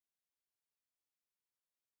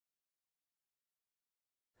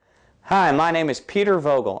Hi, my name is Peter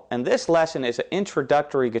Vogel, and this lesson is an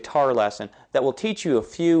introductory guitar lesson that will teach you a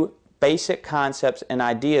few basic concepts and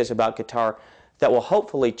ideas about guitar that will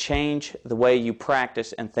hopefully change the way you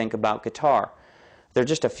practice and think about guitar. There are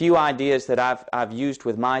just a few ideas that I've used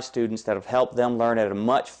with my students that have helped them learn at a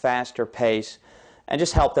much faster pace and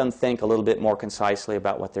just help them think a little bit more concisely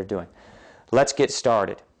about what they're doing. Let's get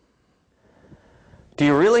started. Do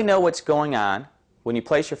you really know what's going on when you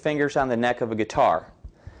place your fingers on the neck of a guitar?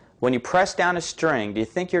 When you press down a string, do you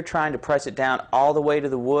think you're trying to press it down all the way to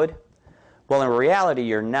the wood? Well, in reality,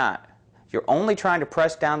 you're not. You're only trying to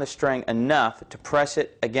press down the string enough to press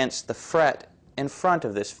it against the fret in front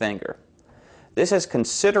of this finger. This is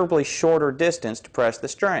considerably shorter distance to press the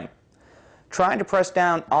string. Trying to press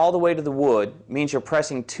down all the way to the wood means you're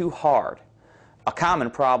pressing too hard, a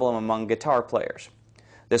common problem among guitar players.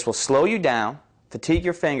 This will slow you down, fatigue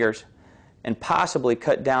your fingers, and possibly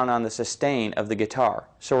cut down on the sustain of the guitar.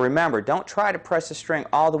 So remember, don't try to press the string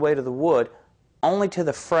all the way to the wood, only to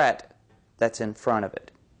the fret that's in front of it.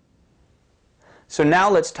 So now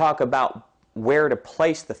let's talk about where to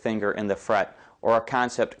place the finger in the fret, or a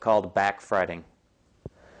concept called back fretting.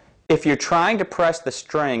 If you're trying to press the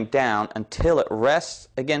string down until it rests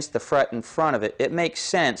against the fret in front of it, it makes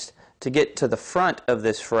sense to get to the front of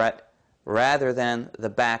this fret rather than the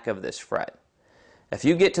back of this fret. If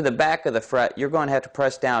you get to the back of the fret, you're going to have to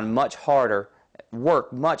press down much harder,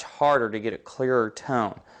 work much harder to get a clearer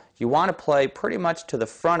tone. You want to play pretty much to the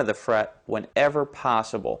front of the fret whenever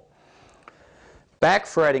possible. Back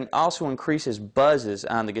fretting also increases buzzes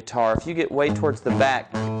on the guitar. If you get way towards the back,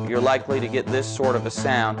 you're likely to get this sort of a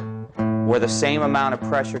sound, where the same amount of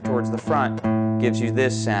pressure towards the front gives you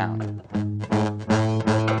this sound.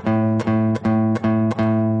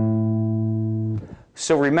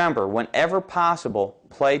 So remember, whenever possible,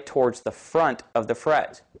 play towards the front of the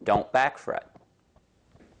fret. Don't back fret.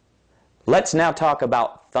 Let's now talk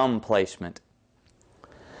about thumb placement.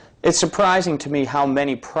 It's surprising to me how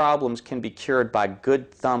many problems can be cured by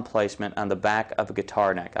good thumb placement on the back of a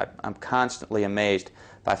guitar neck. I'm constantly amazed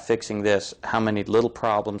by fixing this, how many little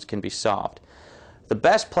problems can be solved. The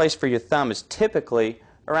best place for your thumb is typically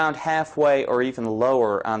around halfway or even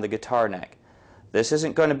lower on the guitar neck. This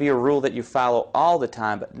isn't going to be a rule that you follow all the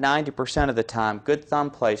time, but 90% of the time, good thumb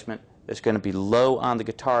placement is going to be low on the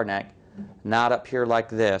guitar neck, not up here like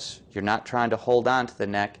this. You're not trying to hold on to the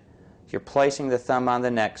neck. You're placing the thumb on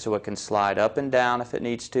the neck so it can slide up and down if it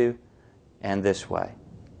needs to, and this way.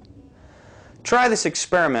 Try this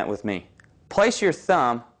experiment with me. Place your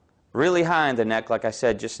thumb really high on the neck, like I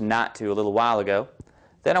said just not to a little while ago.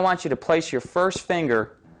 Then I want you to place your first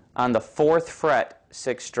finger on the 4th fret,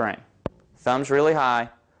 6th string. Thumb's really high,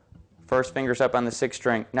 first finger's up on the 6th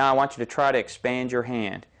string. Now I want you to try to expand your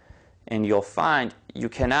hand, and you'll find you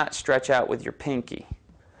cannot stretch out with your pinky.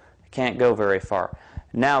 You can't go very far.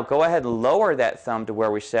 Now go ahead and lower that thumb to where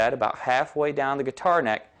we said, about halfway down the guitar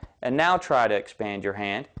neck, and now try to expand your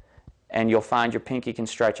hand, and you'll find your pinky can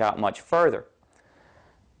stretch out much further.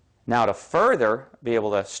 Now to further be able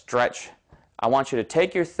to stretch, I want you to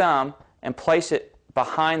take your thumb and place it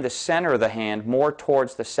behind the center of the hand, more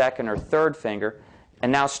towards the 2nd or 3rd finger, and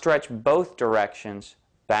now stretch both directions,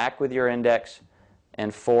 back with your index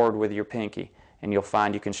and forward with your pinky, and you'll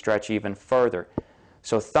find you can stretch even further.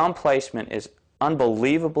 So thumb placement is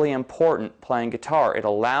unbelievably important playing guitar. It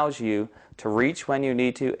allows you to reach when you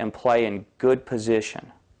need to and play in good position.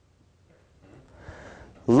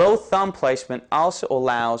 Low thumb placement also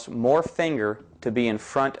allows more finger to be in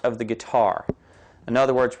front of the guitar. In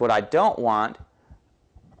other words, what I don't want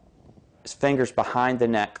is fingers behind the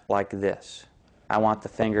neck like this. I want the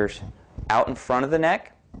fingers out in front of the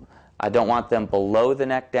neck. I don't want them below the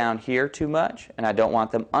neck down here too much, and I don't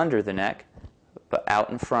want them under the neck, but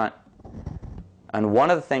out in front. And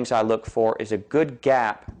one of the things I look for is a good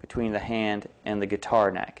gap between the hand and the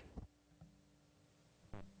guitar neck.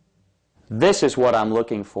 This is what I'm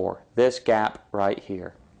looking for, this gap right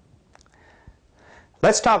here.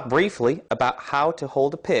 Let's talk briefly about how to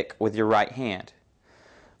hold a pick with your right hand.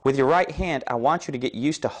 With your right hand, I want you to get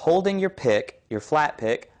used to holding your pick, your flat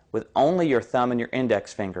pick, with only your thumb and your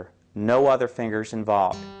index finger, no other fingers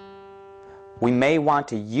involved. We may want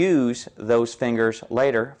to use those fingers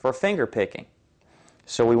later for finger picking.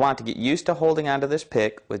 So we want to get used to holding onto this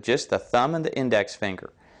pick with just the thumb and the index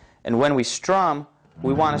finger. And when we strum,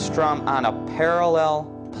 we want to strum on a parallel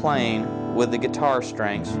plane with the guitar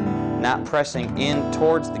strings, not pressing in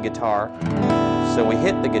towards the guitar, so we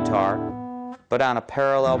hit the guitar, but on a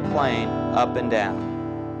parallel plane, up and down.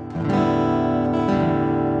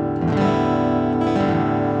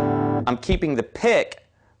 I'm keeping the pick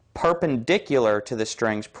perpendicular to the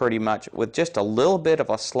strings pretty much, with just a little bit of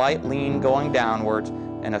a slight lean going downwards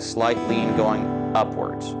and a slight lean going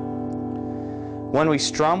upwards. When we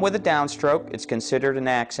strum with a downstroke, it's considered an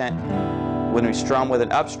accent. When we strum with an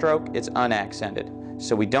upstroke, it's unaccented.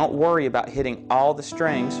 So we don't worry about hitting all the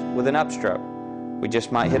strings with an upstroke. We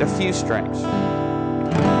just might hit a few strings.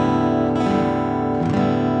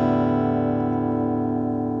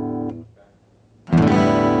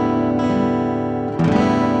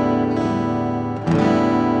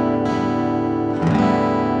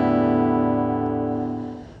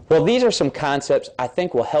 Well, these are some concepts I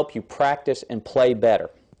think will help you practice and play better.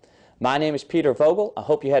 My name is Peter Vogel. I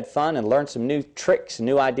hope you had fun and learned some new tricks and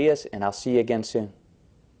new ideas, and I'll see you again soon.